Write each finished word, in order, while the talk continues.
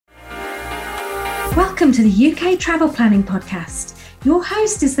Welcome to the UK Travel Planning Podcast. Your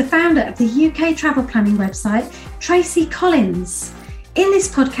host is the founder of the UK Travel Planning website, Tracy Collins. In this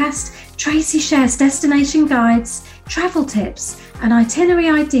podcast, Tracy shares destination guides, travel tips, and itinerary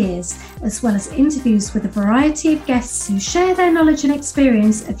ideas, as well as interviews with a variety of guests who share their knowledge and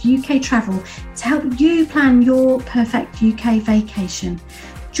experience of UK travel to help you plan your perfect UK vacation.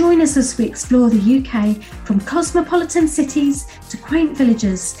 Join us as we explore the UK from cosmopolitan cities to quaint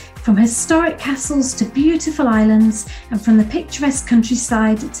villages, from historic castles to beautiful islands, and from the picturesque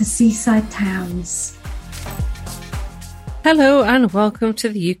countryside to seaside towns. Hello and welcome to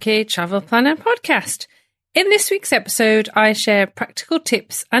the UK Travel Planner Podcast. In this week's episode, I share practical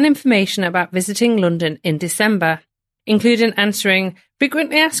tips and information about visiting London in December, including answering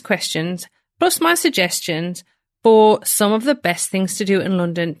frequently asked questions, plus my suggestions for some of the best things to do in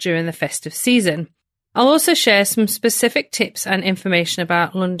London during the festive season. I'll also share some specific tips and information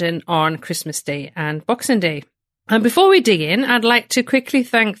about London on Christmas Day and Boxing Day. And before we dig in, I'd like to quickly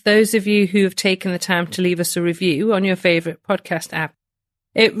thank those of you who have taken the time to leave us a review on your favourite podcast app.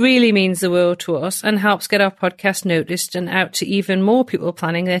 It really means the world to us and helps get our podcast noticed and out to even more people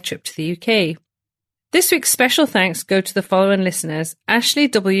planning their trip to the UK. This week's special thanks go to the following listeners: Ashley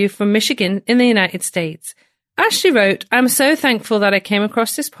W. from Michigan in the United States. Ashley wrote, "I'm so thankful that I came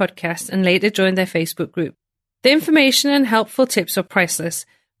across this podcast and later joined their Facebook group. The information and helpful tips are priceless.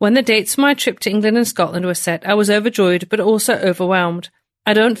 When the dates for my trip to England and Scotland were set, I was overjoyed but also overwhelmed.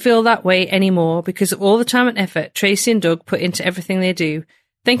 I don't feel that way anymore because of all the time and effort Tracy and Doug put into everything they do.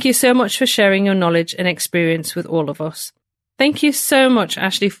 Thank you so much for sharing your knowledge and experience with all of us." Thank you so much,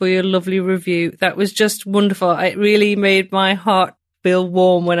 Ashley, for your lovely review. That was just wonderful. It really made my heart feel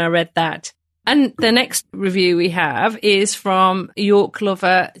warm when I read that. And the next review we have is from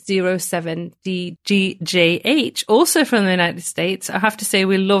YorkLover07DGJH, also from the United States. I have to say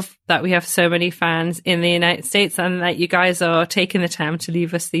we love that we have so many fans in the United States and that you guys are taking the time to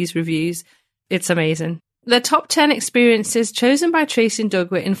leave us these reviews. It's amazing. The top 10 experiences chosen by Tracy and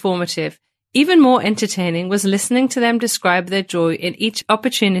Doug were informative. Even more entertaining was listening to them describe their joy in each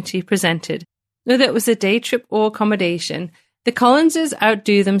opportunity presented. Whether it was a day trip or accommodation, the Collinses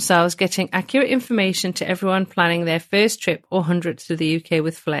outdo themselves getting accurate information to everyone planning their first trip or 100th to the UK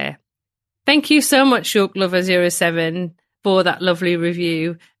with flair. Thank you so much, YorkLover07, for that lovely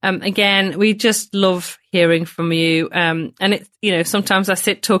review. Again, we just love hearing from you. And it's, sometimes I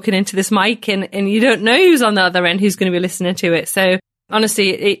sit talking into this mic and you don't know who's on the other end, who's going to be listening to it. So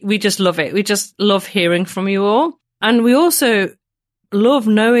honestly, we just love it. We just love hearing from you all. And we also love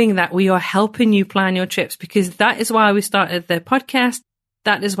knowing that we are helping you plan your trips, because that is why we started the podcast.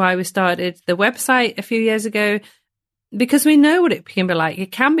 That is why we started the website a few years ago, because we know what it can be like.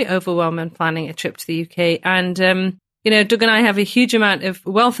 It can be overwhelming planning a trip to the UK. And, Doug and I have a huge amount of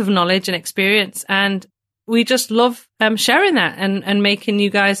wealth of knowledge and experience, and we just love sharing that and making you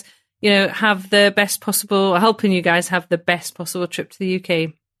guys, have the best possible, helping you guys have the best possible trip to the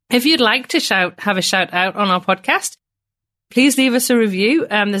UK. If you'd like to have a shout out on our podcast, please leave us a review.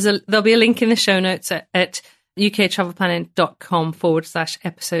 There'll be a link in the show notes at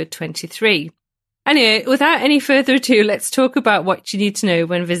uktravelplanning.com/episode 23. Anyway, without any further ado, let's talk about what you need to know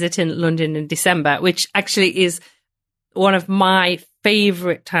when visiting London in December, which actually is one of my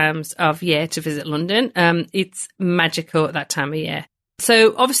favourite times of year to visit London. It's magical at that time of year.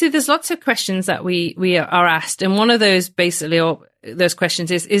 So obviously there's lots of questions that we are asked, and one of those those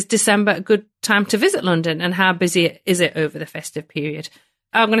questions is December a good time to visit London, and how busy is it over the festive period?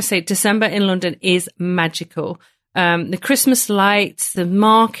 I'm going to say December in London is magical. The Christmas lights, the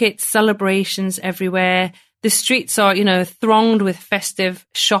markets, celebrations everywhere. The streets are, thronged with festive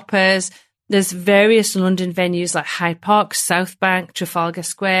shoppers. There's various London venues like Hyde Park, South Bank, Trafalgar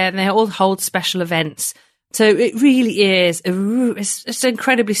Square, and they all hold special events. So it really is it's an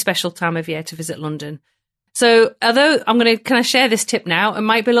incredibly special time of year to visit London. So although I'm going to kind of share this tip now, it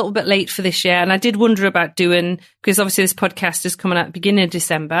might be a little bit late for this year. And I did wonder about because obviously this podcast is coming out at the beginning of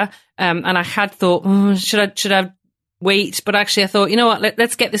December. And I had thought, should I wait? But actually I thought, you know what,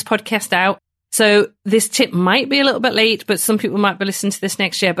 let's get this podcast out. So this tip might be a little bit late, but some people might be listening to this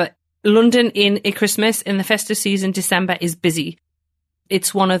next year. But London in Christmas, in the festive season, December is busy.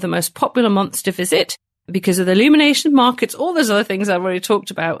 It's one of the most popular months to visit because of the illumination markets, all those other things I've already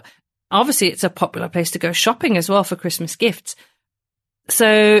talked about. Obviously, it's a popular place to go shopping as well for Christmas gifts. So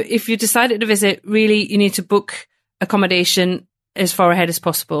if you decided to visit, really, you need to book accommodation as far ahead as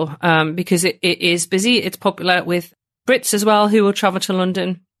possible because it is busy. It's popular with Brits as well who will travel to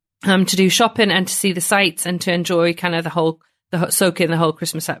London to do shopping and to see the sights and to enjoy kind of soak in the whole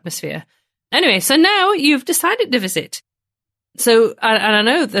Christmas atmosphere. Anyway, so now you've decided to visit. So, and I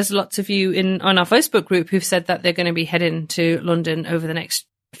know there's lots of you on our Facebook group who've said that they're going to be heading to London over the next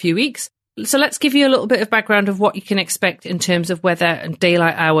few weeks. So let's give you a little bit of background of what you can expect in terms of weather and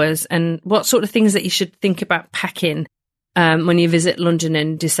daylight hours and what sort of things that you should think about packing when you visit London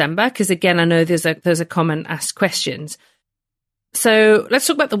in December. Because again, I know there's a common asked questions. So let's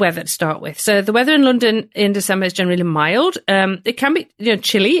talk about the weather to start with. So the weather in London in December is generally mild. It can be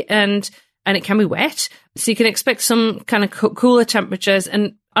chilly and it can be wet. So you can expect some kind of cooler temperatures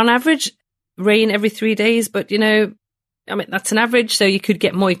and on average rain every 3 days. But, that's an average. So you could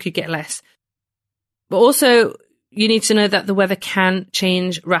get more, you could get less. But also you need to know that the weather can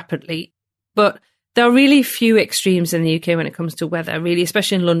change rapidly. But there are really few extremes in the UK when it comes to weather, really,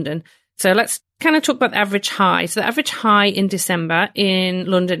 especially in London. So let's kind of talk about the average high. So the average high in December in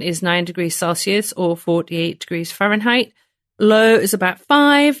London is 9 degrees Celsius or 48 degrees Fahrenheit. Low is about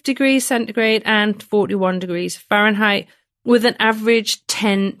 5 degrees centigrade and 41 degrees Fahrenheit with an average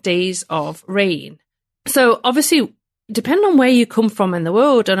 10 days of rain. So obviously, depending on where you come from in the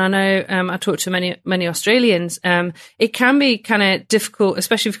world, and I know I talk to many Australians, it can be kind of difficult,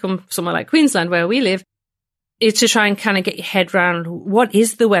 especially if you come somewhere like Queensland where we live, is to try and kind of get your head around what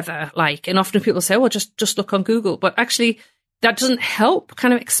is the weather like. And often people say, well, just look on Google. But actually, that doesn't help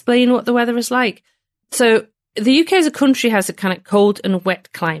kind of explain what the weather is like. So the UK as a country has a kind of cold and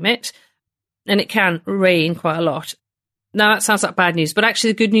wet climate, and it can rain quite a lot. Now, that sounds like bad news, but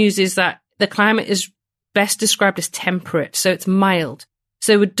actually the good news is that the climate is best described as temperate, so it's mild.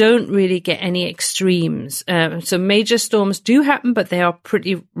 So we don't really get any extremes. So major storms do happen, but they are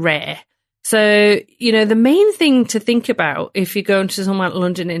pretty rare. So, the main thing to think about if you're going to somewhere like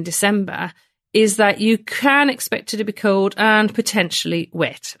London in December is that you can expect it to be cold and potentially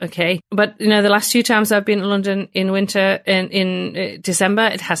wet, okay? But, the last few times I've been to London in winter and in December,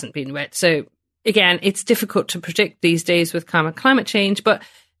 it hasn't been wet. So, again, it's difficult to predict these days with climate change, but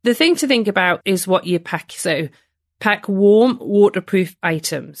the thing to think about is what you pack. So, pack warm, waterproof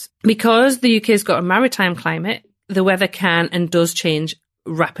items. Because the UK's got a maritime climate, the weather can and does change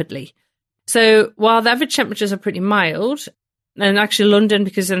rapidly. So while the average temperatures are pretty mild, and actually London,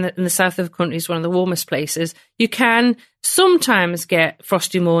 because in the south of the country is one of the warmest places, you can sometimes get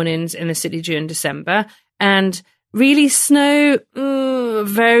frosty mornings in the city during December. And really snow,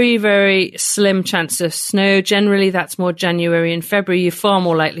 very, very slim chance of snow. Generally, that's more January and February. You're far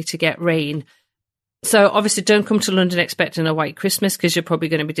more likely to get rain. So obviously don't come to London expecting a white Christmas because you're probably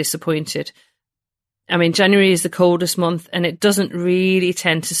going to be disappointed. I mean, January is the coldest month and it doesn't really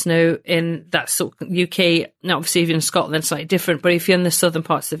tend to snow in that sort of UK. Now, obviously, if you're in Scotland, it's slightly different. But if you're in the southern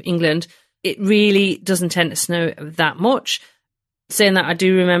parts of England, it really doesn't tend to snow that much. Saying that, I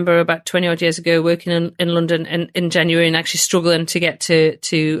do remember about 20 odd years ago working in London in January and actually struggling to get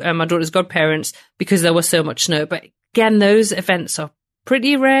to my daughter's godparents because there was so much snow. But again, those events are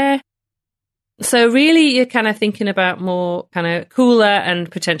pretty rare. So really, you're kind of thinking about more kind of cooler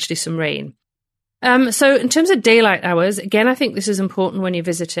and potentially some rain. So in terms of daylight hours, again, I think this is important when you're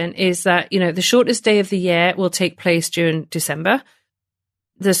visiting, is that, the shortest day of the year will take place during December.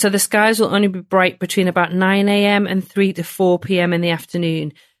 So the skies will only be bright between about 9 a.m. and 3 to 4 p.m. in the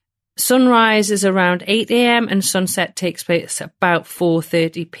afternoon. Sunrise is around 8 a.m. and sunset takes place about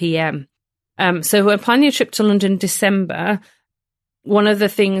 4:30 p.m. So when planning your trip to London in December, one of the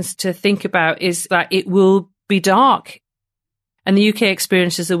things to think about is that it will be dark. And the UK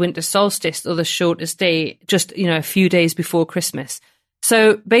experiences the winter solstice, or the shortest day, just, a few days before Christmas.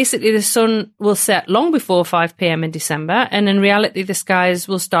 So basically the sun will set long before 5 p.m. in December. And in reality, the skies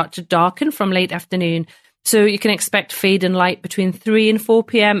will start to darken from late afternoon. So you can expect fading light between 3 and 4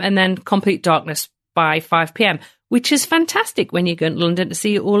 p.m. and then complete darkness by 5 p.m., which is fantastic when you go to London to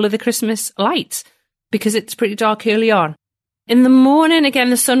see all of the Christmas lights because it's pretty dark early on. In the morning,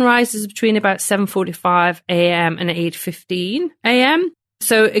 again, the sun rises between about 7:45 a.m. and 8:15 a.m.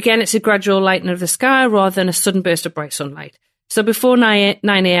 So again, it's a gradual lightening of the sky rather than a sudden burst of bright sunlight. So before 9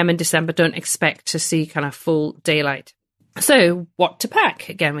 a.m. in December, don't expect to see kind of full daylight. So what to pack?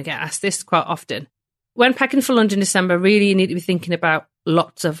 Again, we get asked this quite often. When packing for London in December, really you need to be thinking about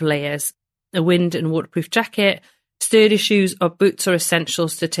lots of layers. A wind and waterproof jacket, sturdy shoes or boots are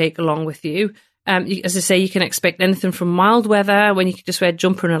essentials to take along with you. As I say, you can expect anything from mild weather when you can just wear a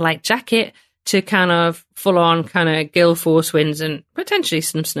jumper and a light jacket to kind of full-on kind of gale force winds and potentially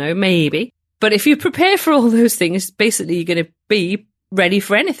some snow, maybe. But if you prepare for all those things, basically you're going to be ready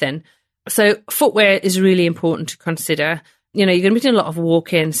for anything. So footwear is really important to consider. You're going to be doing a lot of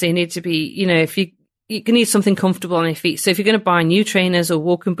walking, so you need to be, if you can need something comfortable on your feet. So if you're going to buy new trainers or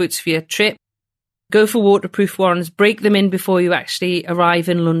walking boots for your trip, go for waterproof ones, break them in before you actually arrive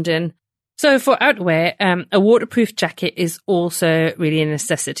in London. So for outerwear, a waterproof jacket is also really a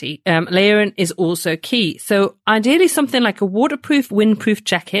necessity. Layering is also key. So ideally something like a waterproof, windproof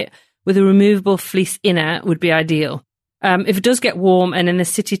jacket with a removable fleece inner would be ideal. If it does get warm and in the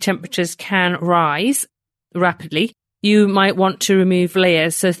city temperatures can rise rapidly, you might want to remove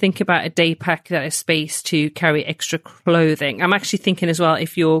layers. So think about a day pack that has space to carry extra clothing. I'm actually thinking as well,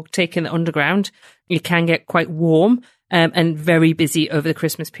 if you're taking the underground, it can get quite warm and very busy over the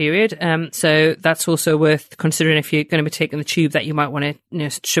Christmas period. So that's also worth considering if you're going to be taking the tube, that you might want to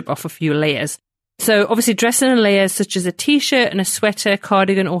strip off a few layers. So obviously dressing in layers such as a t-shirt and a sweater,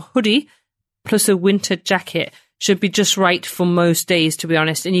 cardigan or hoodie, plus a winter jacket should be just right for most days, to be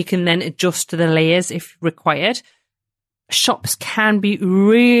honest. And you can then adjust to the layers if required. Shops can be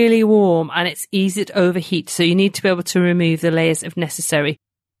really warm and it's easy to overheat. So you need to be able to remove the layers if necessary.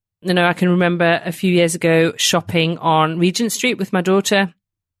 I can remember a few years ago shopping on Regent Street with my daughter.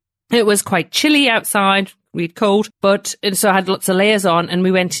 It was quite chilly outside, really cold, and so I had lots of layers on, and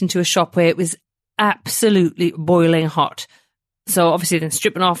we went into a shop where it was absolutely boiling hot. So obviously then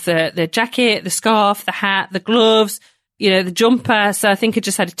stripping off the jacket, the scarf, the hat, the gloves, the jumper. So I think I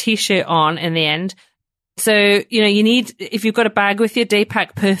just had a t-shirt on in the end. So, you need, if you've got a bag with your day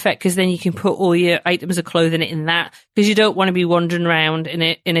pack, perfect, because then you can put all your items of clothing in that, because you don't want to be wandering around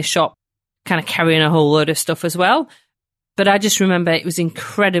in a shop kind of carrying a whole load of stuff as well. But I just remember it was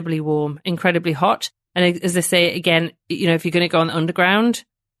incredibly warm, incredibly hot. And as I say, again, if you're going to go on the underground,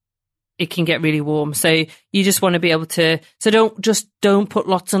 it can get really warm. So you just want to be able to, don't put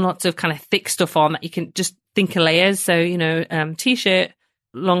lots and lots of kind of thick stuff on, that you can just think of layers. So, t-shirt,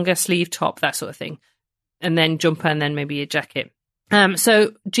 longer sleeve top, that sort of thing. And then jumper, and then maybe a jacket.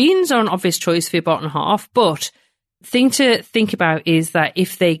 So jeans are an obvious choice for your bottom half, but thing to think about is that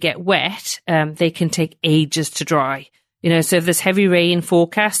if they get wet, they can take ages to dry. So if there's heavy rain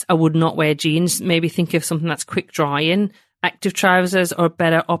forecast, I would not wear jeans. Maybe think of something that's quick drying. Active trousers are a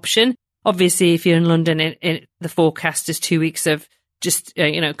better option. Obviously, if you're in London, the forecast is 2 weeks of just,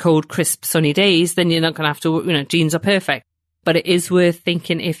 cold, crisp, sunny days, then you're not going to have to, jeans are perfect. But it is worth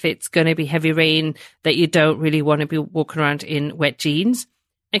thinking, if it's going to be heavy rain, that you don't really want to be walking around in wet jeans.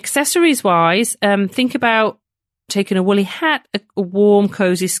 Accessories wise, think about taking a woolly hat, a warm,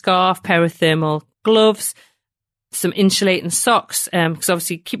 cozy scarf, pair of thermal gloves, some insulating socks, because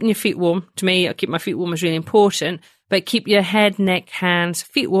obviously keeping your feet warm, to me, I keep my feet warm is really important, but keep your head, neck, hands,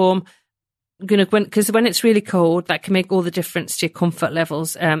 feet warm. Because when it's really cold, that can make all the difference to your comfort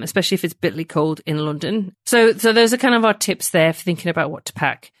levels, especially if it's bitterly cold in London. So those are kind of our tips there for thinking about what to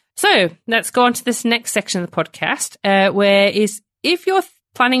pack. So let's go on to this next section of the podcast, if you're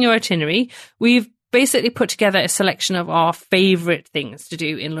planning your itinerary, we've basically put together a selection of our favourite things to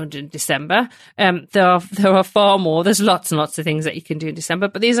do in London in December. There are far more. There's lots and lots of things that you can do in December,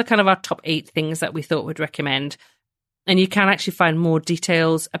 but these are kind of our top 8 things that we thought we'd recommend. And you can actually find more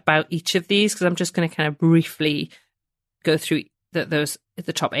details about each of these, because I'm just going to kind of briefly go through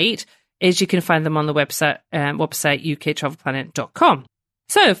the top 8. You can find them on the website uktravelplanet.com.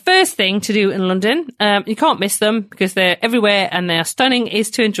 So first thing to do in London, you can't miss them because they're everywhere and they're stunning,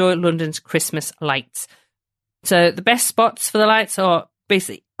 is to enjoy London's Christmas lights. So the best spots for the lights are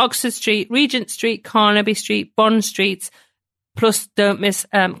basically Oxford Street, Regent Street, Carnaby Street, Bond Street. Plus, don't miss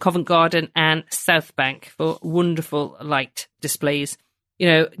Covent Garden and South Bank for wonderful light displays.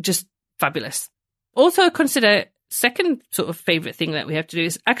 Just fabulous. Also consider, second sort of favourite thing that we have to do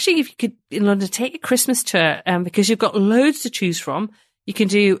is actually, if you could, in London, take a Christmas tour, because you've got loads to choose from. You can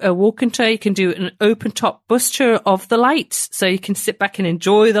do a walking tour, you can do an open top bus tour of the lights, so you can sit back and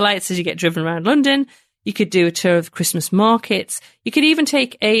enjoy the lights as you get driven around London. You could do a tour of Christmas markets. You could even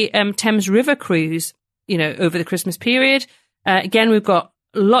take a Thames River cruise, over the Christmas period. Again, we've got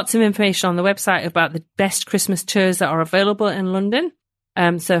lots of information on the website about the best Christmas tours that are available in London.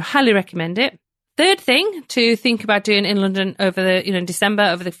 So highly recommend it. Third thing to think about doing in London over the, in December,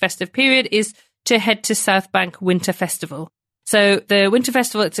 over the festive period, is to head to South Bank Winter Festival. So the Winter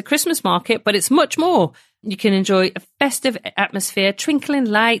Festival, it's a Christmas market, but it's much more. You can enjoy a festive atmosphere, twinkling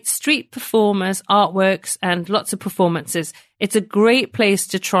lights, street performers, artworks, and lots of performances. It's a great place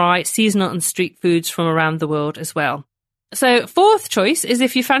to try seasonal and street foods from around the world as well. So fourth choice is,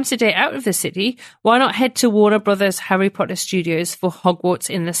 if you fancy a day out of the city, why not head to Warner Brothers Harry Potter Studios for Hogwarts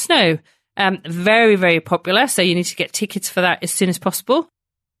in the Snow? Very, very popular, so you need to get tickets for that as soon as possible.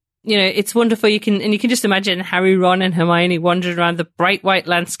 It's wonderful. You can just imagine Harry, Ron and Hermione wandering around the bright white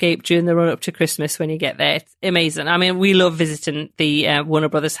landscape during the run up to Christmas when you get there. It's amazing. I mean, we love visiting the Warner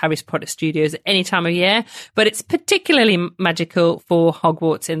Brothers Harry Potter Studios at any time of year, but it's particularly magical for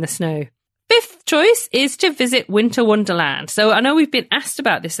Hogwarts in the Snow. fifth choice is to visit Winter Wonderland. So I know we've been asked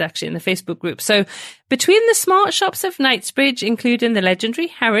about this actually in the Facebook group. So between the smart shops of Knightsbridge, including the legendary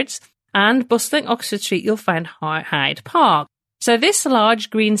Harrods, and bustling Oxford Street, you'll find Hyde Park. So this large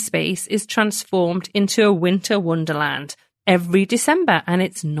green space is transformed into a winter wonderland every December, and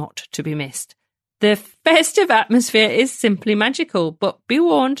it's not to be missed. The festive atmosphere is simply magical, but be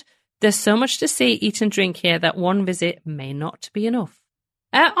warned, there's so much to see, eat and drink here that one visit may not be enough.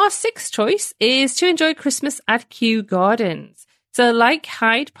 Our sixth choice is to enjoy Christmas at Kew Gardens. So like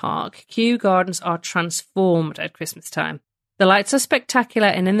Hyde Park, Kew Gardens are transformed at Christmas time. The lights are spectacular,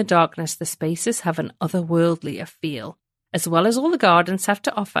 and in the darkness, the spaces have an otherworldly feel. As well as all the gardens have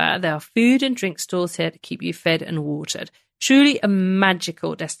to offer, there are food and drink stalls here to keep you fed and watered. Truly a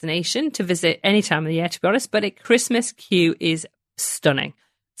magical destination to visit any time of the year, to be honest, but at Christmas, Kew is stunning.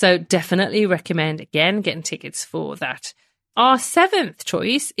 So definitely recommend, again, getting tickets for that. Our seventh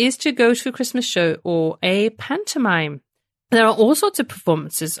choice is to go to a Christmas show or a pantomime. There are all sorts of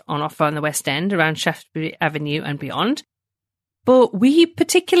performances on offer on the West End, around Shaftesbury Avenue and beyond. But we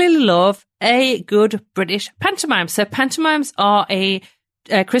particularly love a good British pantomime. So pantomimes are a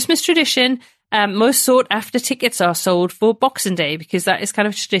Christmas tradition. Most sought after tickets are sold for Boxing Day, because that is kind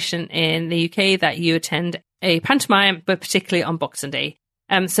of a tradition in the UK that you attend a pantomime, but particularly on Boxing Day.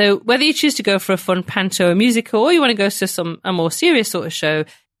 So whether you choose to go for a fun panto or musical, or you want to go to a more serious sort of show,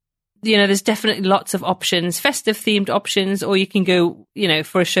 there's definitely lots of options, festive themed options, or you can go,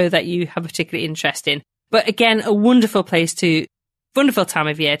 for a show that you have a particular interest in. But again, a wonderful time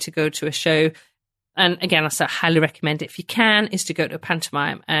of year to go to a show. And again, I highly recommend it if you can, is to go to a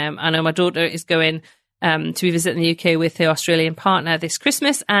pantomime. I know my daughter is going to be visiting the UK with her Australian partner this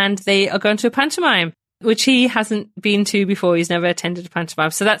Christmas, and they are going to a pantomime, which he hasn't been to before. He's never attended a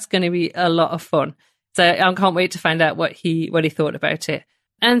pantomime. So that's going to be a lot of fun. So I can't wait to find out what he thought about it.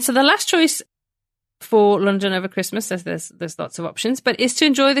 And so the last choice for London over Christmas, there's lots of options, but is to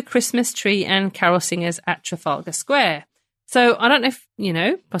enjoy the Christmas tree and carol singers at Trafalgar Square. So I don't know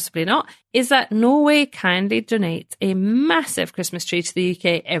if possibly not, is that Norway kindly donates a massive Christmas tree to the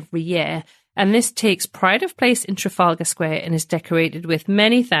UK every year. And this takes pride of place in Trafalgar Square and is decorated with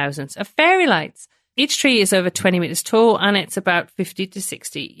many thousands of fairy lights. Each tree is over 20 metres tall, and it's about 50 to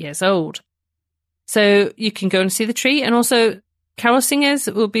 60 years old. So you can go and see the tree, and also carol singers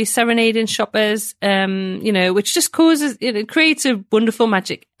will be serenading shoppers, which just creates a wonderful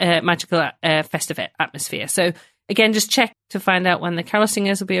magical festive atmosphere. So again, just check to find out when the carol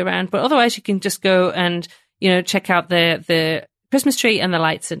singers will be around. But otherwise, you can just go and, check out the Christmas tree and the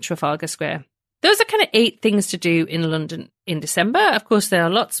lights in Trafalgar Square. Those are kind of 8 things to do in London in December. Of course, there are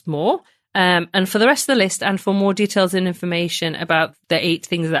lots more. And for the rest of the list, and for more details and information about the 8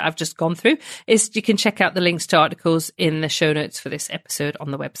 things that I've just gone through, you can check out the links to articles in the show notes for this episode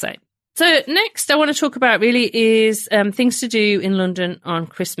on the website. So next I want to talk about really is things to do in London on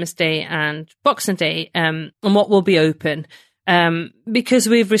Christmas Day and Boxing Day, and what will be open, because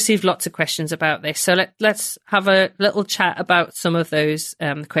we've received lots of questions about this. So let's have a little chat about some of those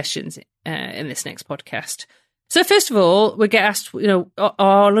questions in this next podcast. So first of all, we get asked,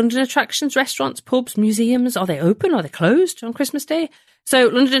 are London attractions, restaurants, pubs, museums, are they open? Are they closed on Christmas Day? So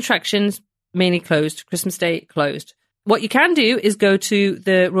London attractions mainly closed, Christmas Day closed. What you can do is go to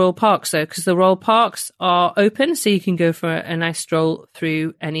the Royal Parks, though, because the Royal Parks are open, so you can go for a nice stroll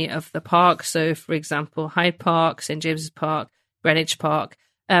through any of the parks. So, for example, Hyde Park, St James's Park, Greenwich Park,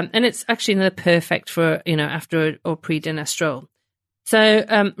 and it's actually perfect for, after or pre-dinner stroll.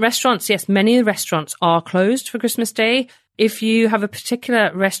 So restaurants, yes, many restaurants are closed for Christmas Day. If you have a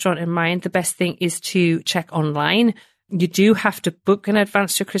particular restaurant in mind, the best thing is to check online. You do have to book in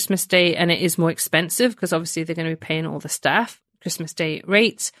advance to Christmas Day, and it is more expensive because obviously they're going to be paying all the staff Christmas Day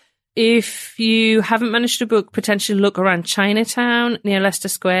rates. If you haven't managed to book, potentially look around Chinatown near Leicester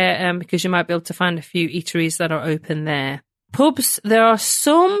Square, because you might be able to find a few eateries that are open there. Pubs, there are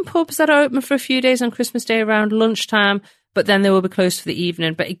some pubs that are open for a few days on Christmas Day around lunchtime, but then they will be closed for the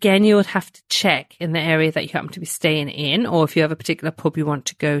evening. But again, you would have to check in the area that you happen to be staying in, or if you have a particular pub you want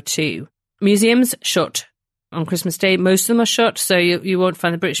to go to. Museums shut on Christmas Day. Most of them are shut, so you won't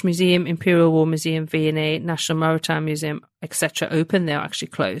find the British Museum, Imperial War Museum, V&A, National Maritime Museum, etc. open. They're actually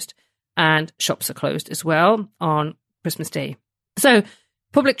closed. And shops are closed as well on Christmas Day. So,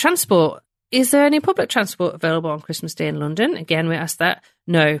 public transport. Is there any public transport available on Christmas Day in London? Again, we asked that.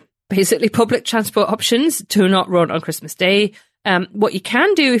 No. Basically, public transport options do not run on Christmas Day. What you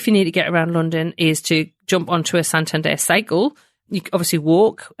can do if you need to get around London is to jump onto a Santander cycle. You can obviously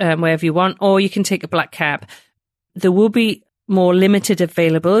walk wherever you want, or you can take a black cab. There will be more limited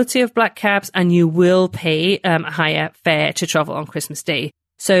availability of black cabs, and you will pay a higher fare to travel on Christmas Day.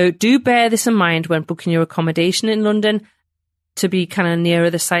 So do bear this in mind when booking your accommodation in London, to be kind of nearer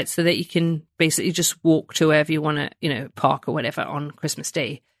the site so that you can basically just walk to wherever you want to, park or whatever on Christmas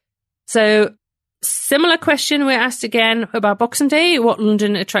Day. So similar question we're asked again about Boxing Day. What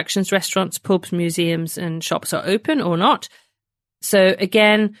London attractions, restaurants, pubs, museums and shops are open or not? So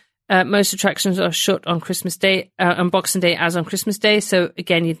again, most attractions are shut on Christmas Day, on Boxing Day as on Christmas Day. So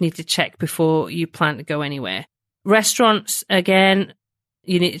again, you'd need to check before you plan to go anywhere. Restaurants, again,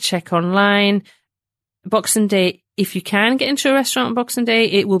 you need to check online. Boxing Day, if you can get into a restaurant on Boxing Day,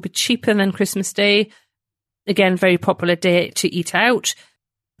 it will be cheaper than Christmas Day. Again, very popular day to eat out.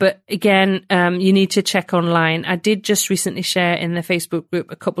 But again, you need to check online. I did just recently share in the Facebook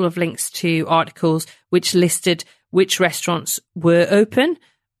group a couple of links to articles which listed which restaurants were open.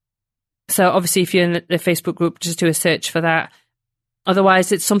 So obviously, if you're in the Facebook group, just do a search for that.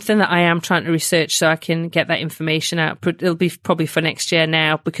 Otherwise, it's something that I am trying to research so I can get that information out. It'll be probably for next year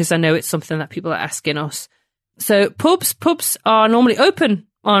now, because I know it's something that people are asking us. So pubs are normally open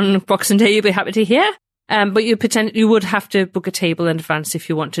on Boxing Day, you'll be happy to hear. But you would have to book a table in advance if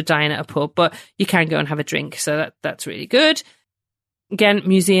you want to dine at a pub, but you can go and have a drink. So that's really good. Again,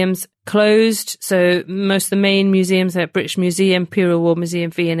 museums closed. So most of the main museums, like British Museum, Imperial War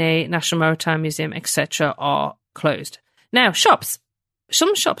Museum, V&A, National Maritime Museum, etc., are closed. Now, shops.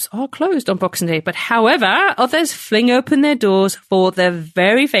 Some shops are closed on Boxing Day, but however, others fling open their doors for their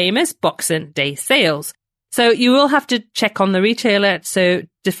very famous Boxing Day sales. So you will have to check on the retailer to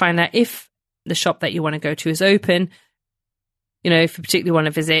find out if the shop that you want to go to is open, if you particularly want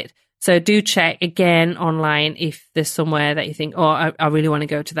to visit. So do check again online if there's somewhere that you think, I really want to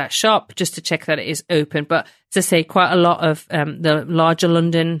go to that shop, just to check that it is open. But as I say, quite a lot of the larger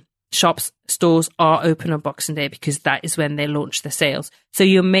London stores are open on Boxing Day, because that is when they launch the sales. So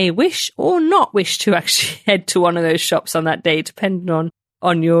you may wish or not wish to actually head to one of those shops on that day, depending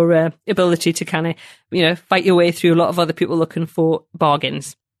on your ability to kind of, fight your way through a lot of other people looking for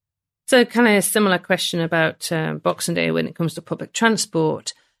bargains. So kind of a similar question about Boxing Day when it comes to public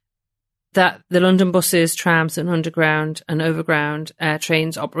transport, that the London buses, trams and underground and overground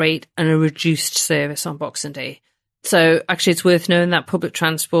trains operate on a reduced service on Boxing Day. So actually it's worth knowing that public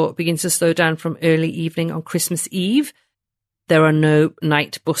transport begins to slow down from early evening on Christmas Eve. There are no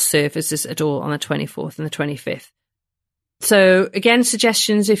night bus services at all on the 24th and the 25th. So again,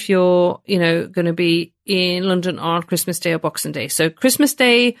 suggestions if you're, going to be in London on Christmas Day or Boxing Day. So Christmas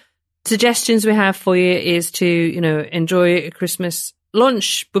Day, suggestions we have for you is to, enjoy a Christmas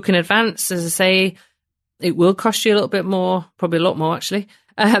lunch, book in advance. As I say, it will cost you a little bit more, probably a lot more actually.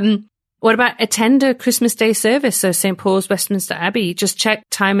 What about attend a Christmas Day service? So St. Paul's, Westminster Abbey, just check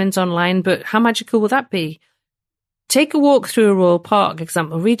timings online, but how magical will that be? Take a walk through a royal park,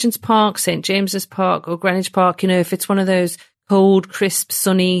 example, Regent's Park, St. James's Park or Greenwich Park. If it's one of those cold, crisp,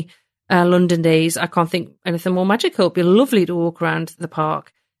 sunny London days, I can't think anything more magical. It'd be lovely to walk around the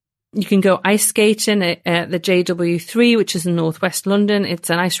park. You can go ice skating at the JW3, which is in northwest London. It's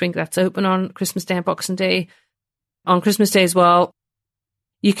an ice rink that's open on Christmas Day and Boxing Day. On Christmas Day as well,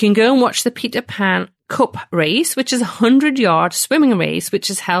 you can go and watch the Peter Pan Cup race, which is a 100-yard swimming race, which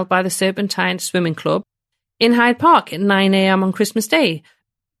is held by the Serpentine Swimming Club in Hyde Park at 9 a.m. on Christmas Day.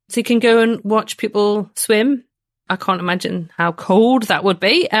 So you can go and watch people swim. I can't imagine how cold that would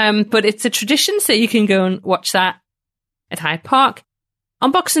be, but it's a tradition, so you can go and watch that at Hyde Park.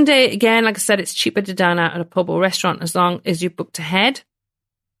 On Boxing Day, again, like I said, it's cheaper to dine out at a pub or restaurant as long as you booked ahead.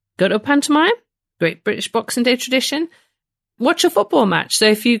 Go to a pantomime, great British Boxing Day tradition. Watch a football match. So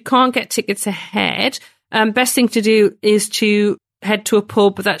if you can't get tickets ahead, best thing to do is to head to a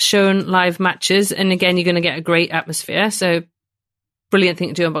pub that's showing live matches. And again, you're going to get a great atmosphere. So brilliant thing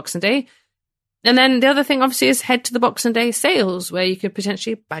to do on Boxing Day. And then the other thing, obviously, is head to the Boxing Day sales where you could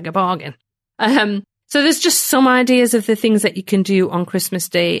potentially bag a bargain. So there's just some ideas of the things that you can do on Christmas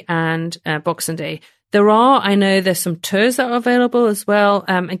Day and Boxing Day. I know there's some tours that are available as well.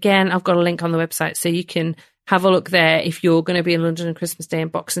 Again, I've got a link on the website so you can have a look there if you're going to be in London on Christmas Day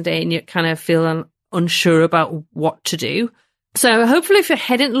and Boxing Day and you kind of feel unsure about what to do. So hopefully if you're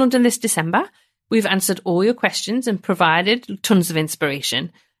heading to London this December, we've answered all your questions and provided tons of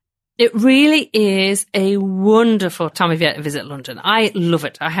inspiration. It really is a wonderful time of year to visit London. I love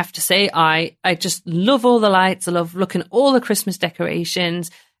it. I have to say, I just love all the lights. I love looking at all the Christmas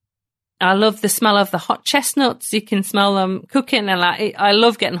decorations. I love the smell of the hot chestnuts. You can smell them cooking, and I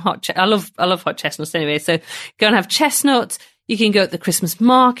love getting I love hot chestnuts anyway. So go and have chestnuts. You can go to the Christmas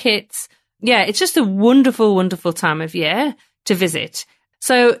markets. Yeah, it's just a wonderful, wonderful time of year to visit.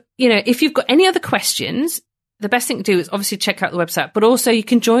 So, if you've got any other questions, the best thing to do is obviously check out the website, but also you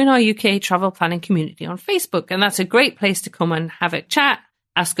can join our UK travel planning community on Facebook. And that's a great place to come and have a chat,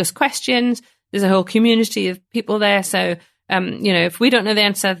 ask us questions. There's a whole community of people there. So, if we don't know the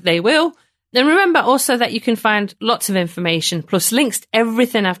answer, they will. Then remember also that you can find lots of information plus links to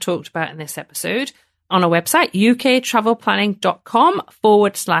everything I've talked about in this episode on our website,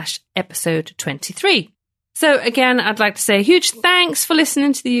 uktravelplanning.com/episode 23. So again, I'd like to say a huge thanks for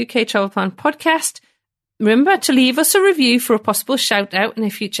listening to the UK Travel Plan podcast. Remember to leave us a review for a possible shout out in a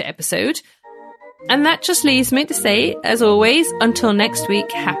future episode. And that just leaves me to say, as always, until next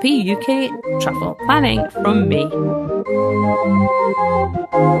week, happy UK travel planning from me.